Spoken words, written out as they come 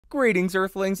Greetings,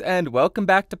 Earthlings, and welcome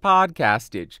back to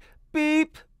Podcastage.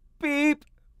 Beep, beep,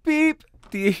 beep.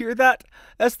 Do you hear that?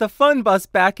 That's the fun bus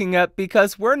backing up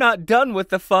because we're not done with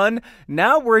the fun.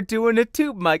 Now we're doing a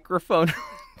tube microphone.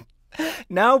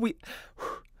 Now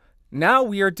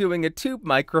we are doing a tube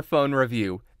microphone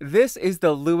review. This is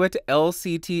the Lewitt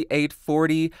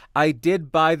LCT840. I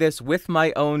did buy this with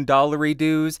my own dollary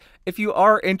dues. If you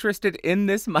are interested in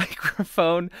this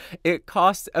microphone, it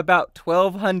costs about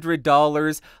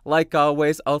 $1,200. Like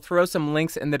always, I'll throw some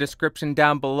links in the description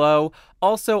down below.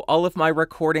 Also, all of my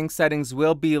recording settings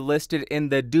will be listed in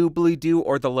the doobly-doo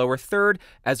or the lower third,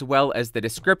 as well as the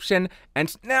description.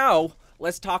 And now,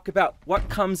 let's talk about what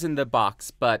comes in the box,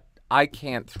 but I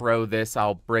can't throw this,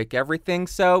 I'll break everything,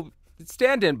 so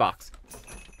stand in box.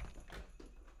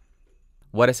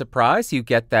 What a surprise, you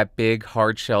get that big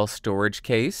hard-shell storage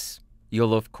case.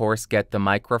 You'll of course get the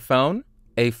microphone,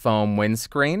 a foam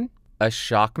windscreen, a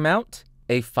shock mount,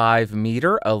 a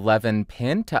 5-meter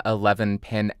 11-pin to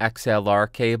 11-pin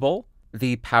XLR cable,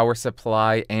 the power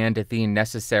supply and the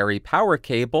necessary power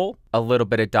cable, a little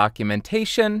bit of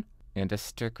documentation, and a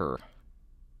sticker.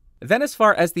 Then as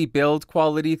far as the build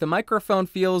quality, the microphone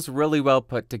feels really well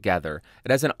put together. It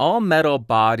has an all-metal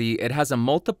body, it has a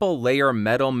multiple-layer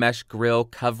metal mesh grille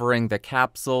covering the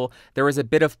capsule, there is a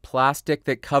bit of plastic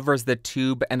that covers the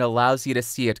tube and allows you to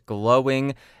see it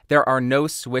glowing, there are no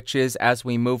switches as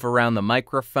we move around the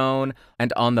microphone,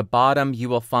 and on the bottom you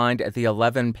will find the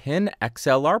 11-pin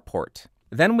XLR port.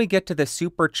 Then we get to the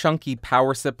super chunky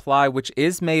power supply, which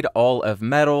is made all of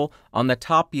metal. On the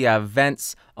top you have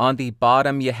vents, on the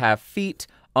bottom you have feet,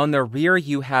 on the rear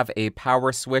you have a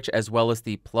power switch as well as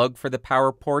the plug for the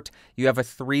power port. You have a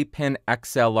 3-pin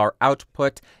XLR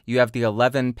output, you have the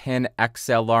 11-pin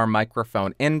XLR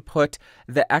microphone input.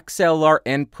 The XLR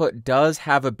input does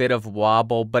have a bit of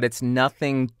wobble, but it's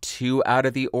nothing too out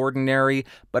of the ordinary,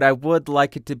 but I would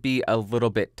like it to be a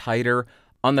little bit tighter.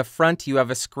 On the front, you have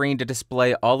a screen to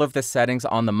display all of the settings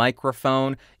on the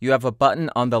microphone. You have a button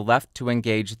on the left to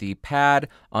engage the pad.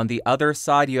 On the other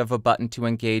side, you have a button to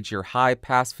engage your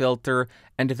high-pass filter.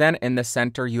 And then in the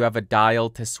center, you have a dial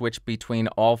to switch between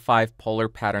all 5 polar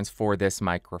patterns for this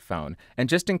microphone. And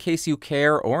just in case you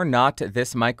care or not,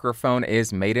 this microphone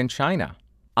is made in China.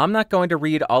 I'm not going to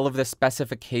read all of the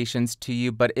specifications to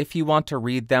you, but if you want to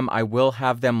read them, I will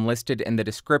have them listed in the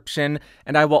description,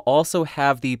 and I will also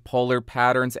have the polar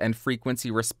patterns and frequency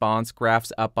response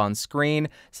graphs up on screen,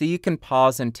 so you can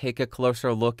pause and take a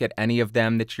closer look at any of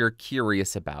them that you're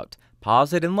curious about.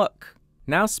 Pause it and look.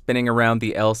 Now spinning around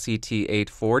the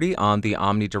LCT840 on the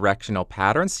omnidirectional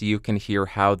pattern so you can hear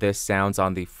how this sounds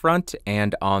on the front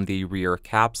and on the rear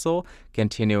capsule,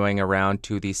 continuing around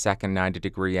to the second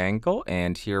 90-degree angle,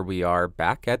 and here we are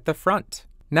back at the front.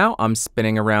 Now I'm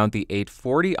spinning around the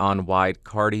 840 on wide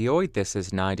cardioid, this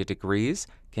is 90 degrees,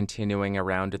 continuing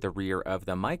around to the rear of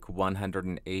the mic,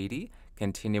 180,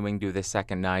 continuing to the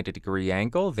second 90-degree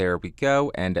angle, there we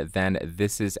go, and then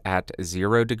this is at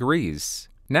 0 degrees.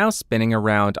 Now spinning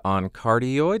around on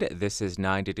cardioid, this is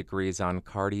 90 degrees on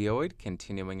cardioid,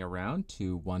 continuing around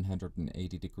to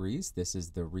 180 degrees, this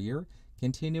is the rear,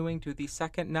 continuing to the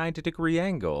second 90-degree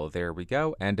angle, there we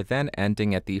go, and then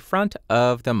ending at the front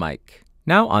of the mic.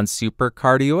 Now on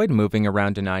supercardioid, moving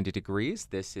around to 90 degrees,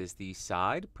 this is the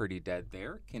side, pretty dead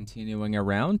there, continuing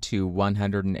around to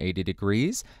 180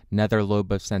 degrees, another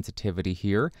lobe of sensitivity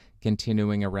here,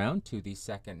 continuing around to the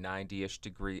second 90-ish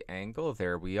degree angle,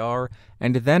 there we are,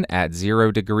 and then at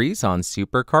 0 degrees on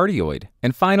supercardioid.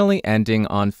 And finally ending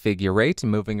on figure 8,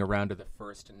 moving around to the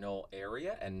first null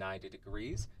area at 90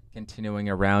 degrees, continuing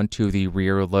around to the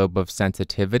rear lobe of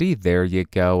sensitivity, there you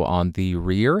go on the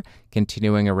rear,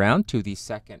 continuing around to the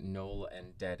second null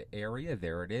and dead area,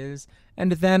 there it is,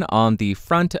 and then on the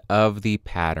front of the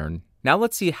pattern. Now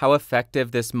let's see how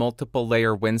effective this multiple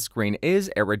layer windscreen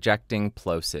is at rejecting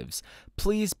plosives.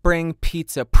 Please bring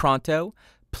pizza pronto,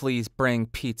 please bring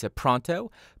pizza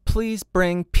pronto, please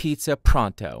bring pizza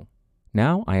pronto.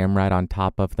 Now I am right on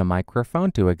top of the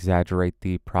microphone to exaggerate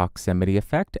the proximity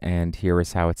effect, and here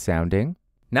is how it's sounding.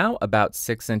 Now about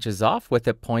 6 inches off with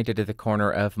it pointed to the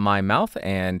corner of my mouth,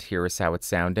 and here is how it's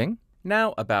sounding.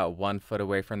 Now about 1 foot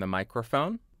away from the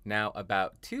microphone. Now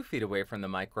about 2 feet away from the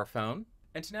microphone.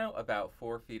 And now about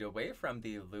 4 feet away from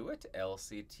the Lewitt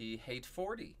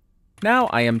LCT840. Now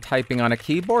I am typing on a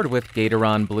keyboard with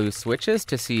Gateron blue switches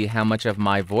to see how much of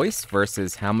my voice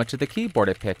versus how much of the keyboard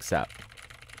it picks up.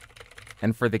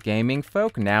 And for the gaming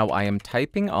folk, now I am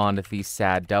typing on the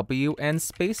SAD W and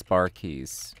spacebar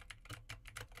keys.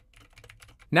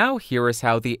 Now here is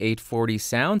how the 840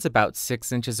 sounds about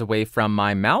 6 inches away from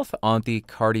my mouth on the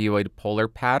cardioid polar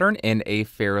pattern in a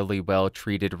fairly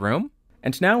well-treated room.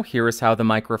 And now here is how the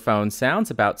microphone sounds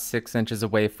about 6 inches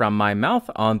away from my mouth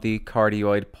on the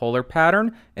cardioid polar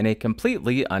pattern in a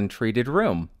completely untreated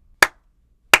room.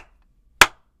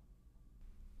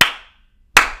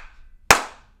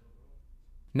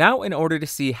 Now, in order to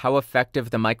see how effective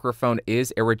the microphone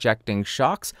is at rejecting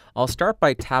shocks, I'll start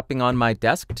by tapping on my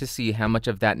desk to see how much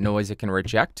of that noise it can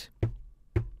reject.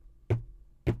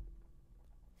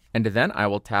 And then I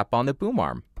will tap on the boom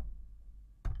arm.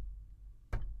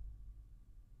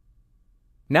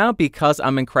 Now, because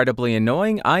I'm incredibly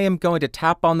annoying, I am going to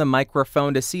tap on the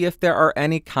microphone to see if there are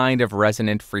any kind of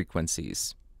resonant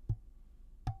frequencies.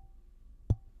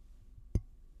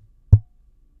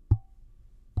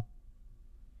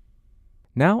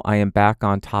 Now I am back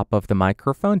on top of the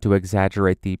microphone to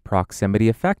exaggerate the proximity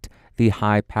effect. The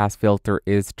high pass filter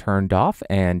is turned off,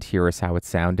 and here is how it's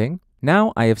sounding.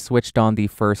 Now I have switched on the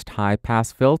first high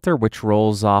pass filter, which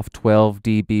rolls off 12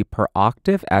 dB per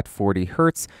octave at 40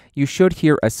 Hz. You should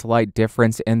hear a slight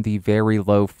difference in the very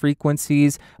low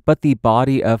frequencies, but the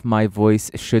body of my voice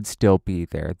should still be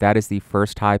there. That is the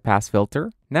first high pass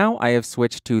filter. Now I have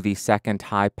switched to the second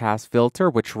high pass filter,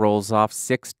 which rolls off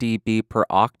 6 dB per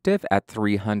octave at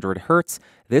 300 Hz.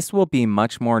 This will be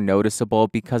much more noticeable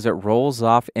because it rolls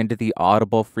off into the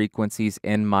audible frequencies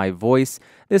in my voice.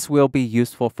 This will be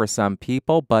useful for some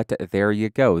people, but there you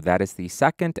go. That is the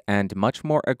second and much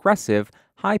more aggressive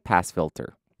high pass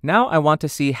filter. Now I want to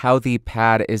see how the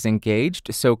pad is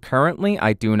engaged, so currently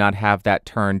I do not have that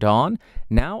turned on.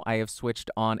 Now I have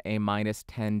switched on a minus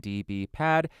 10 dB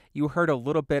pad. You heard a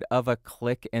little bit of a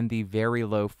click in the very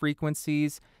low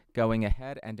frequencies. Going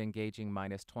ahead and engaging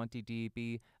minus 20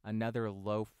 dB, another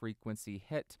low frequency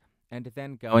hit, and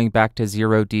then going back to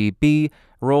 0 dB,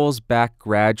 rolls back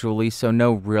gradually, so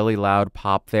no really loud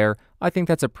pop there. I think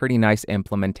that's a pretty nice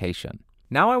implementation.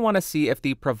 Now I want to see if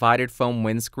the provided foam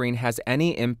windscreen has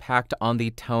any impact on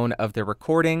the tone of the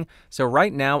recording. So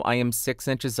right now I am 6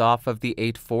 inches off of the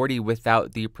 840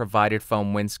 without the provided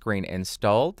foam windscreen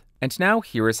installed. And now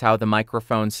here is how the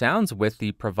microphone sounds with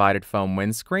the provided foam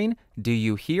windscreen. Do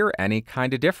you hear any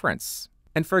kind of difference?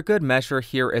 And for good measure,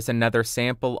 here is another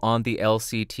sample on the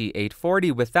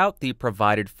LCT840 without the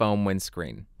provided foam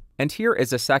windscreen. And here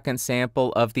is a second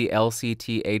sample of the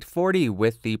LCT840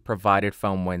 with the provided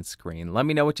foam windscreen. Let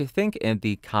me know what you think in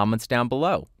the comments down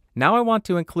below. Now I want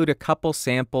to include a couple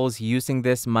samples using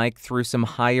this mic through some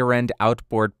higher-end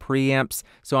outboard preamps.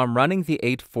 So I'm running the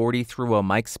 840 through a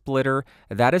mic splitter.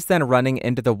 That is then running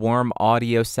into the Warm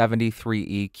Audio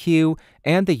 73 EQ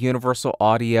and the Universal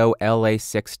Audio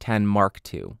LA610 Mark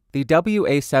II. The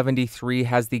WA73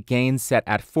 has the gain set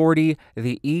at 40,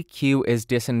 the EQ is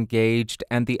disengaged,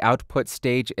 and the output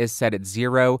stage is set at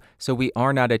 0, so we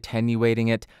are not attenuating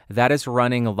it. That is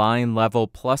running line level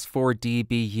plus 4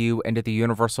 dBu into the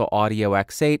Universal Audio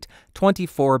X8,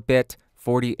 24-bit,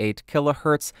 48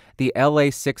 kilohertz. The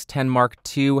LA610 Mark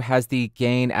II has the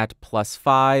gain at plus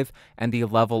 5 and the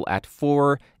level at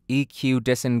 4, EQ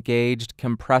disengaged,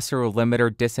 compressor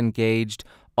limiter disengaged,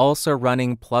 also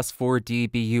running plus 4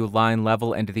 dBu line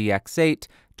level into the X8,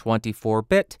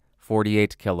 24-bit,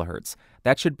 48 kilohertz.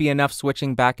 That should be enough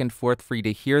switching back and forth for you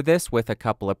to hear this with a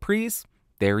couple of pre's.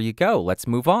 There you go, let's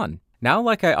move on. Now,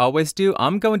 like I always do,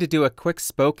 I'm going to do a quick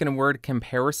spoken word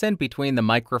comparison between the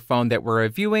microphone that we're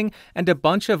reviewing and a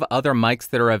bunch of other mics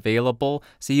that are available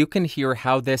so you can hear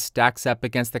how this stacks up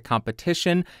against the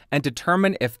competition and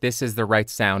determine if this is the right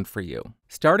sound for you.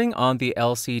 Starting on the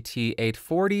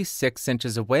LCT840, 6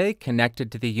 inches away,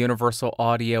 connected to the Universal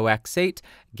Audio X8,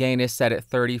 gain is set at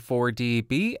 34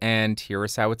 dB, and here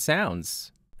is how it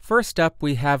sounds. First up,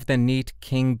 we have the Neat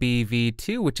King Bee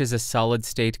V2, which is a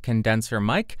solid-state condenser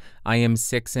mic. I am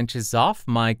 6 inches off.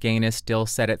 My gain is still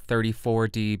set at 34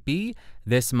 dB.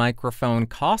 This microphone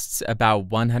costs about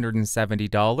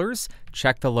 $170.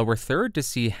 Check the lower third to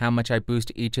see how much I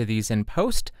boost each of these in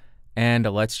post.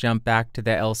 And let's jump back to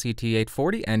the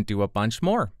LCT840 and do a bunch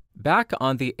more. Back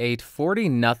on the 840,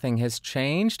 nothing has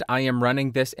changed. I am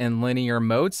running this in linear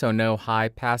mode, so no high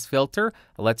pass filter.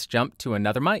 Let's jump to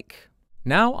another mic.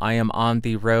 Now I am on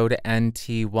the Rode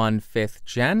NT1 5th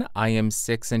Gen. I am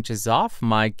 6 inches off.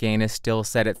 My gain is still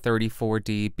set at 34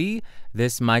 dB.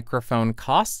 This microphone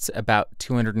costs about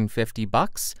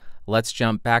 $250. Let's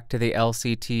jump back to the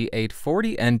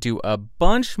LCT840 and do a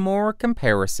bunch more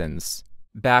comparisons.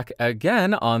 Back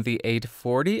again on the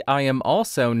 840, I am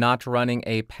also not running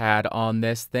a pad on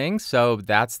this thing, so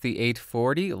that's the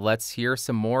 840. Let's hear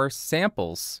some more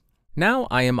samples. Now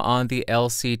I am on the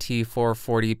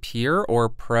LCT840 Pure or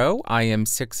Pro. I am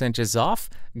 6 inches off.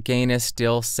 Gain is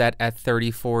still set at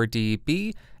 34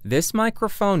 dB. This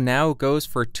microphone now goes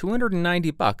for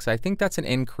 $290. I think that's an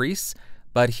increase,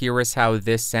 but here is how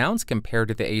this sounds compared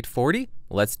to the 840.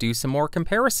 Let's do some more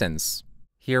comparisons.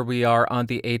 Here we are on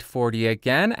the 840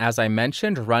 again, as I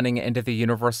mentioned, running into the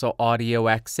Universal Audio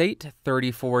X8,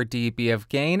 34 dB of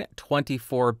gain,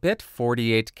 24-bit,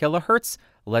 48 kHz.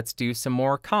 Let's do some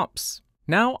more comps.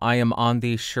 Now I am on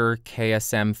the Shure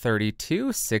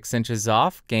KSM32, 6 inches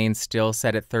off, gain still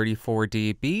set at 34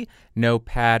 dB, no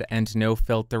pad and no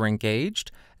filter engaged.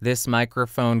 This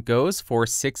microphone goes for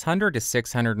 $600 to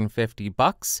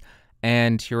 $650,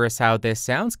 and here is how this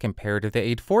sounds compared to the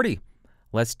 840.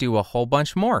 Let's do a whole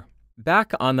bunch more.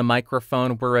 Back on the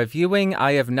microphone we're reviewing,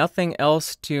 I have nothing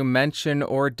else to mention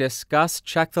or discuss.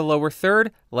 Check the lower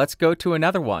third. Let's go to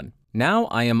another one. Now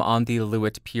I am on the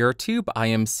Lewitt Pure Tube. I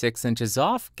am 6 inches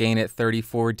off, gain at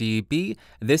 34 dB.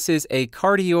 This is a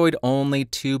Cardioid only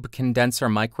tube condenser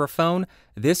microphone.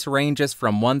 This ranges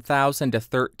from $1,000 to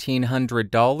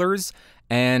 $1,300.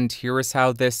 And here is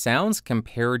how this sounds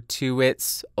compared to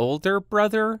its older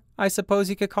brother, I suppose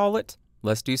you could call it.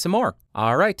 Let's do some more.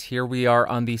 All right, here we are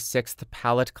on the 6th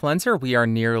palette cleanser. We are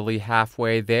nearly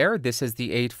halfway there. This is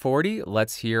the 840.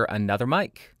 Let's hear another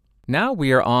mic. Now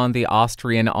we are on the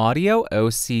Austrian Audio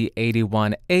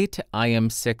OC818. I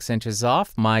am 6 inches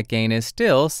off. My gain is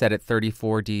still set at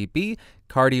 34 dB.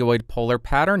 Cardioid polar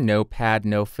pattern, no pad,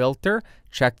 no filter.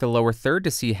 Check the lower third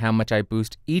to see how much I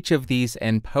boost each of these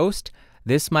in post.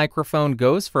 This microphone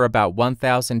goes for about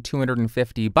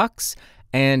 $1,250.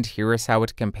 And here is how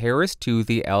it compares to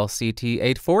the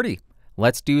LCT840.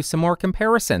 Let's do some more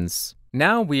comparisons.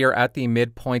 Now we are at the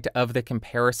midpoint of the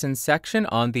comparison section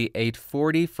on the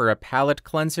 840 for a palette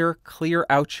cleanser. Clear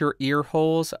out your ear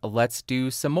holes. Let's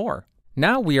do some more.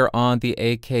 Now we are on the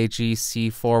AKG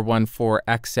C414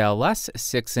 XLS,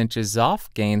 6 inches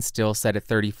off, gain still set at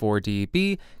 34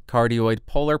 dB, Cardioid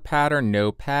polar pattern,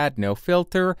 no pad, no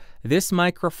filter. This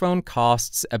microphone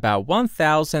costs about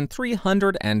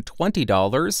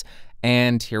 $1,320,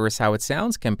 and here is how it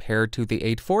sounds compared to the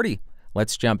 840.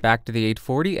 Let's jump back to the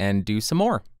 840 and do some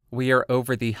more. We are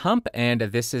over the hump, and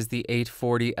this is the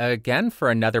 840 again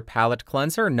for another palette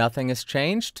cleanser. Nothing has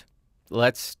changed.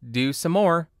 Let's do some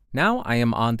more. Now I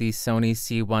am on the Sony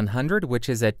C100, which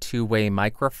is a two-way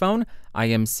microphone. I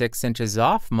am 6 inches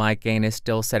off. My gain is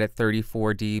still set at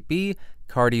 34 dB.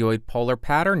 Cardioid polar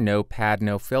pattern, no pad,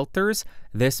 no filters.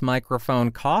 This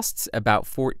microphone costs about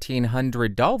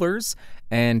 $1,400,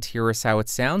 and here is how it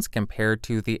sounds compared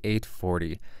to the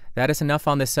 840. That is enough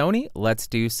on the Sony. Let's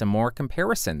do some more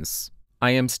comparisons.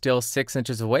 I am still 6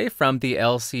 inches away from the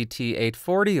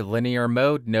LCT840, linear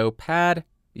mode, no pad.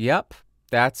 Yep.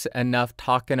 That's enough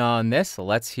talking on this.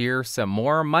 Let's hear some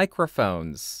more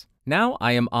microphones. Now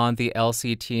I am on the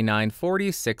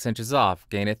LCT940, 6 inches off,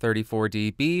 gain at 34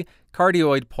 dB,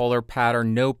 Cardioid polar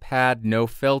pattern, no pad, no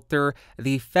filter.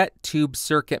 The FET tube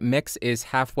circuit mix is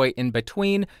halfway in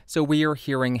between, so we are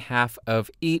hearing half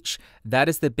of each. That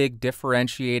is the big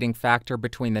differentiating factor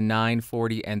between the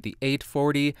 940 and the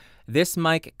 840. This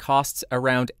mic costs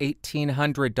around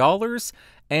 $1,800,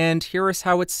 and here is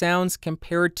how it sounds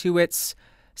compared to its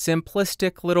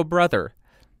simplistic little brother.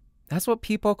 That's what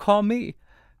people call me.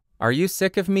 Are you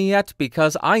sick of me yet?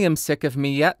 Because I am sick of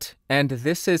me yet, and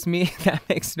this is me. That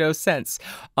makes no sense.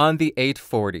 On the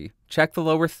 840. Check the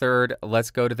lower third. Let's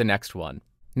go to the next one.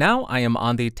 Now I am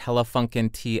on the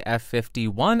Telefunken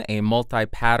TF51, a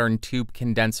multi-pattern tube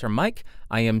condenser mic.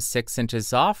 I am 6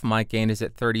 inches off. My gain is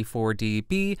at 34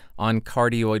 dB on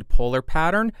Cardioid polar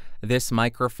pattern. This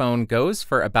microphone goes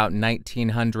for about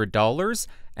 $1,900,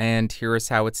 and here is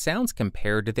how it sounds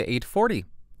compared to the 840.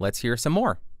 Let's hear some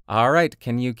more. All right,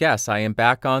 can you guess? I am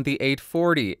back on the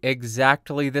 840,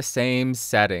 exactly the same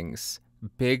settings.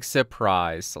 Big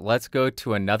surprise. Let's go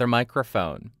to another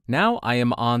microphone. Now I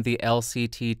am on the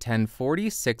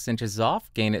LCT1040, 6 inches off,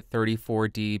 gain at 34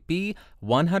 dB,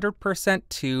 100%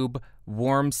 tube,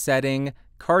 warm setting,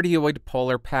 Cardioid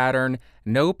polar pattern,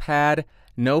 no pad,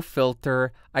 no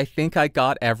filter. I think I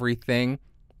got everything.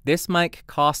 This mic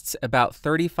costs about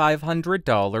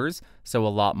 $3,500, so a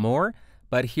lot more.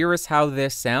 But here is how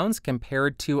this sounds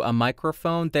compared to a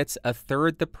microphone that's a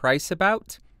third the price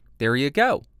about. There you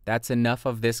go. That's enough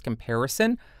of this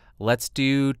comparison. Let's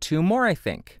do two more, I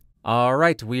think. All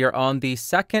right, we are on the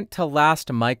second to last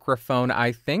microphone,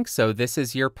 I think. So this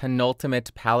is your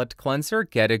penultimate palette cleanser.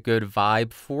 Get a good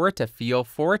vibe for it, a feel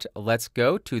for it. Let's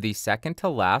go to the second to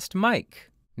last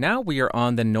mic. Now we are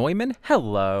on the Neumann.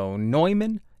 Hello,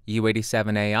 Neumann.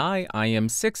 U87AI, I am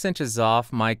 6 inches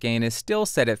off. My gain is still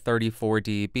set at 34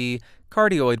 dB.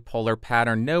 Cardioid polar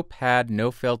pattern, no pad, no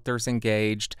filters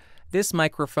engaged. This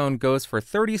microphone goes for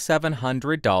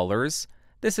 $3,700.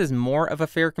 This is more of a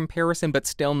fair comparison, but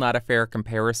still not a fair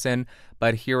comparison.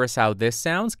 But here is how this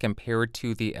sounds compared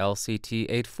to the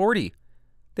LCT840.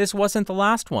 This wasn't the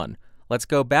last one. Let's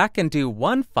go back and do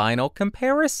one final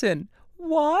comparison.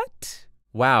 What?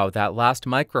 Wow, that last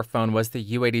microphone was the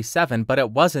U87, but it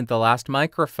wasn't the last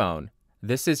microphone.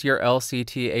 This is your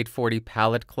LCT840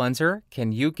 palette cleanser.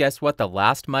 Can you guess what the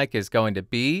last mic is going to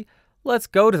be? Let's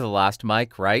go to the last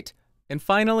mic, right? And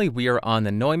finally, we are on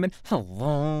the Neumann.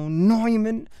 Hello,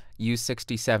 Neumann.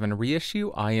 U67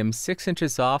 reissue. I am 6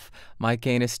 inches off. My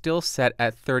gain is still set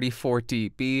at 34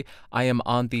 dB. I am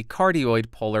on the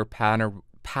Cardioid polar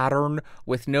pattern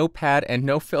with no pad and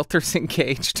no filters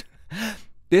engaged.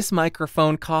 This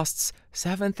microphone costs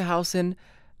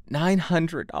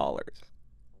 $7,900.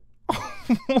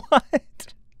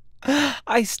 What?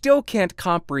 I still can't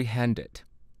comprehend it.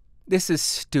 This is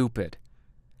stupid.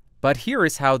 But here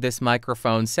is how this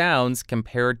microphone sounds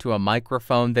compared to a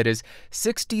microphone that is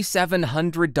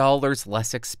 $6,700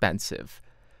 less expensive.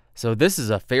 So this is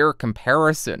a fair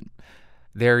comparison.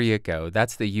 There you go.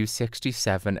 That's the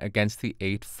U67 against the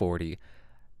 840.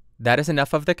 That is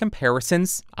enough of the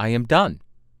comparisons. I am done.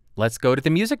 Let's go to the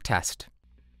music test.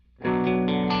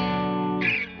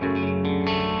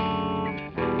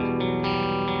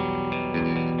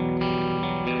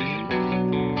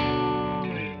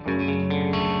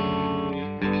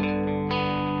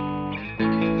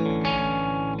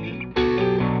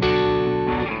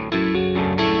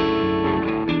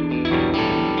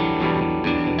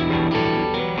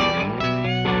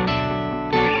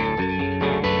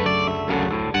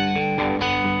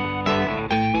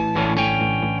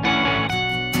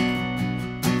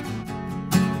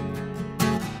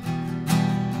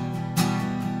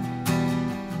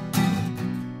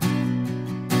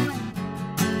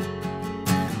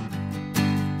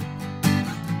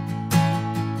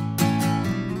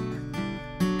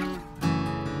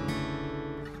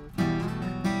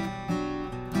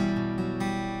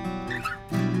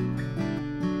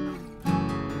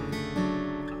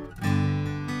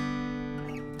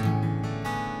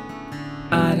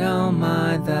 I don't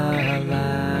mind the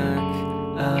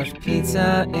lack of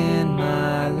pizza in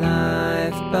my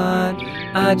life, but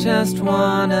I just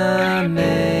wanna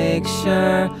make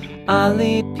sure I'll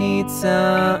eat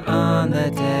pizza on the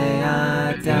day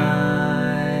I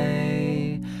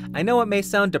die. I know it may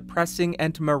sound depressing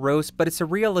and morose, but it's a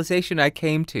realization I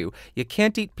came to. You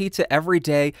can't eat pizza every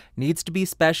day, needs to be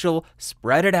special,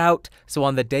 spread it out, so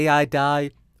on the day I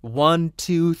die, 1,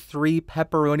 2, 3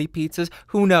 pepperoni pizzas,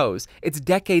 who knows? It's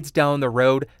decades down the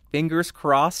road, fingers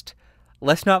crossed.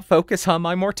 Let's not focus on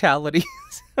my mortality.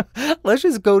 Let's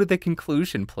just go to the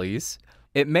conclusion, please.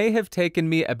 It may have taken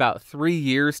me about 3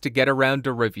 years to get around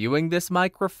to reviewing this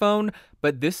microphone,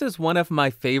 but this is one of my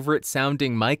favorite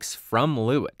sounding mics from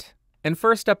Lewitt. And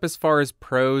first up, as far as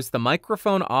pros, the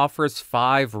microphone offers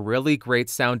 5 really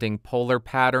great sounding polar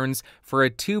patterns. For a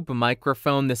tube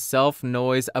microphone, the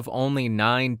self-noise of only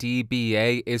 9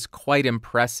 dBA is quite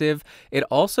impressive. It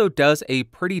also does a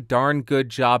pretty darn good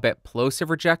job at plosive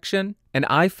rejection, and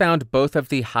I found both of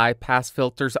the high-pass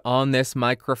filters on this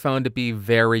microphone to be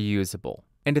very usable.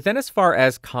 And then as far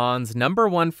as cons, number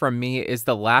 1 for me is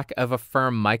the lack of a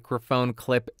firm microphone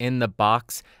clip in the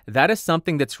box. That is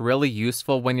something that's really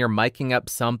useful when you're miking up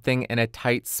something in a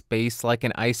tight space like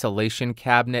an isolation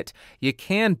cabinet. You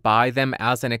can buy them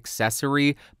as an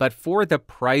accessory, but for the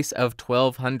price of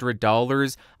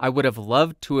 $1,200, I would have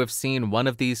loved to have seen one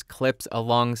of these clips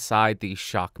alongside the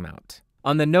shock mount.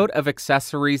 On the note of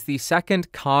accessories, the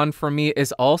second con for me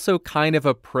is also kind of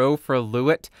a pro for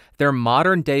Lewitt. Their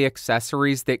modern day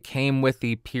accessories that came with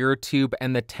the PeerTube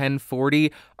and the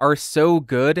 1040 are so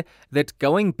good that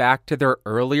going back to their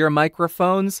earlier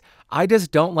microphones, I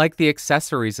just don't like the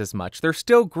accessories as much. They're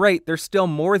still great, they're still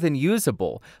more than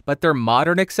usable, but their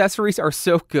modern accessories are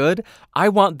so good, I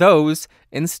want those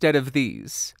instead of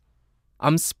these.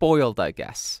 I'm spoiled, I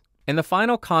guess. And the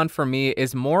final con for me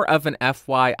is more of an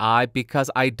FYI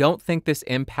because I don't think this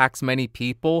impacts many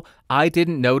people. I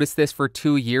didn't notice this for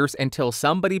 2 years until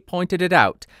somebody pointed it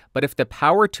out. But if the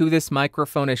power to this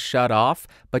microphone is shut off,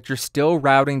 but you're still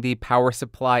routing the power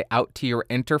supply out to your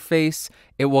interface,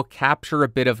 it will capture a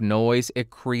bit of noise. It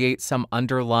creates some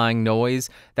underlying noise.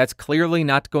 That's clearly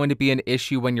not going to be an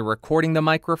issue when you're recording the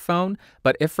microphone,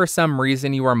 but if for some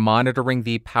reason you are monitoring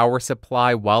the power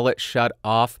supply while it's shut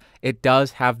off, it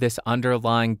does have this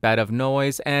underlying bed of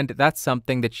noise, and that's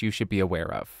something that you should be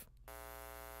aware of.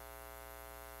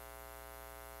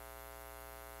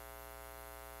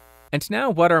 And now,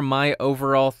 what are my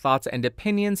overall thoughts and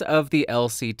opinions of the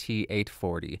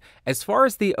LCT840? As far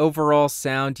as the overall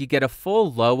sound, you get a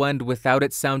full low end without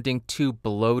it sounding too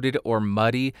bloated or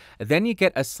muddy. Then you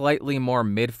get a slightly more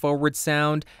mid-forward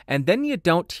sound, and then you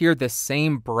don't hear the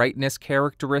same brightness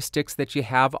characteristics that you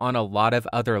have on a lot of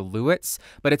other Lewitts,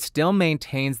 but it still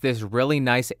maintains this really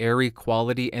nice airy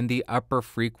quality in the upper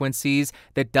frequencies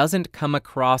that doesn't come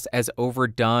across as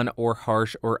overdone or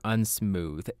harsh or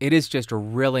unsmooth. It is just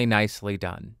really nicely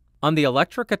done. On the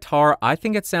electric guitar, I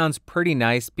think it sounds pretty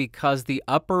nice because the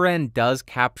upper end does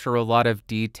capture a lot of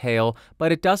detail,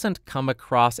 but it doesn't come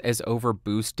across as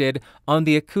overboosted. On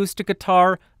the acoustic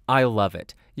guitar, I love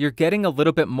it. You're getting a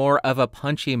little bit more of a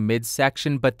punchy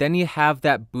midsection, but then you have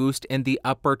that boost in the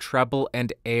upper treble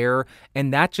and air,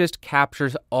 and that just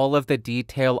captures all of the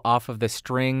detail off of the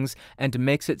strings and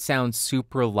makes it sound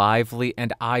super lively,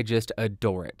 and I just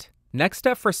adore it. Next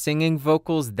up for singing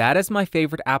vocals, that is my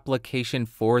favorite application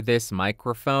for this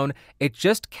microphone. It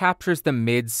just captures the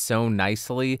mids so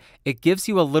nicely. It gives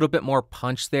you a little bit more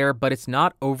punch there, but it's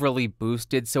not overly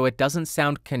boosted, so it doesn't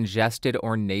sound congested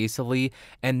or nasally.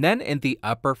 And then in the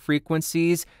upper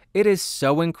frequencies, it is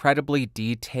so incredibly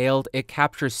detailed. It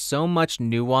captures so much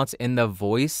nuance in the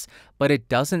voice, but it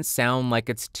doesn't sound like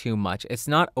it's too much. It's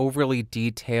not overly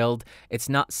detailed. It's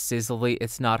not sizzly.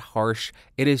 It's not harsh.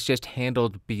 It is just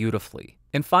handled beautifully.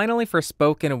 And finally, for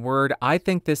spoken word, I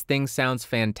think this thing sounds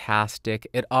fantastic.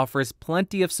 It offers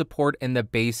plenty of support in the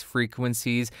bass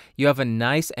frequencies. You have a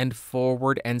nice and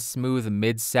forward and smooth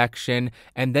midsection,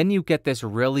 and then you get this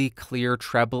really clear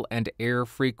treble and air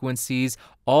frequencies,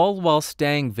 all while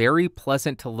staying very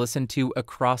pleasant to listen to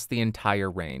across the entire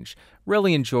range.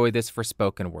 Really enjoy this for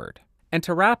spoken word. And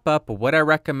to wrap up, would I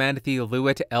recommend the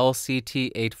Lewitt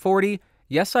LCT840?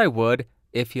 Yes, I would,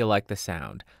 if you like the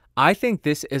sound. I think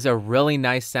this is a really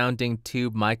nice sounding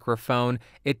tube microphone.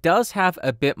 It does have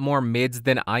a bit more mids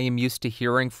than I am used to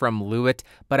hearing from Lewitt,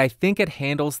 but I think it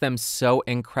handles them so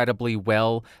incredibly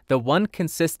well. The one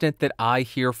consistent that I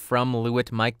hear from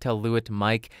Lewitt mic to Lewitt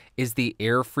mic is the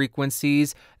air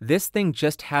frequencies. This thing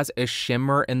just has a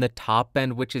shimmer in the top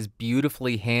end, which is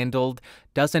beautifully handled,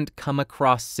 doesn't come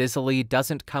across sizzly,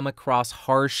 doesn't come across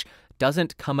harsh,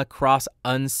 doesn't come across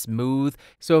unsmooth.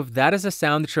 So if that is a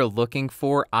sound that you're looking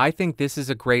for, I think this is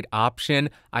a great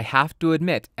option. I have to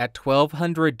admit, at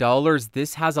 $1,200,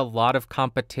 this has a lot of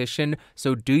competition,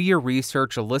 so do your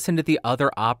research, listen to the other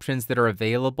options that are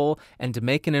available, and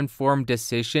make an informed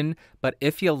decision. But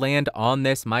if you land on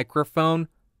this microphone,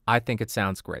 I think it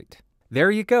sounds great. There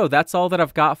you go, that's all that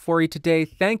I've got for you today.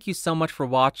 Thank you so much for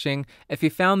watching. If you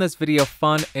found this video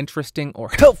fun, interesting, or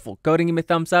helpful, go ahead and give me a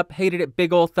thumbs up. Hated it,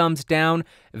 big ol' thumbs down.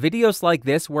 Videos like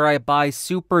this where I buy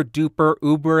super duper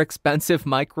uber expensive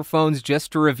microphones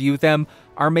just to review them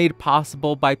are made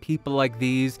possible by people like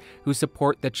these who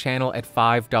support the channel at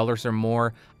 $5 or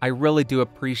more. I really do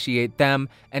appreciate them,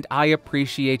 and I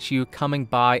appreciate you coming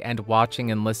by and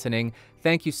watching and listening.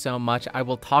 Thank you so much. I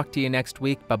will talk to you next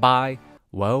week. Bye-bye.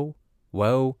 Whoa.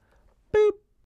 Whoa, boop.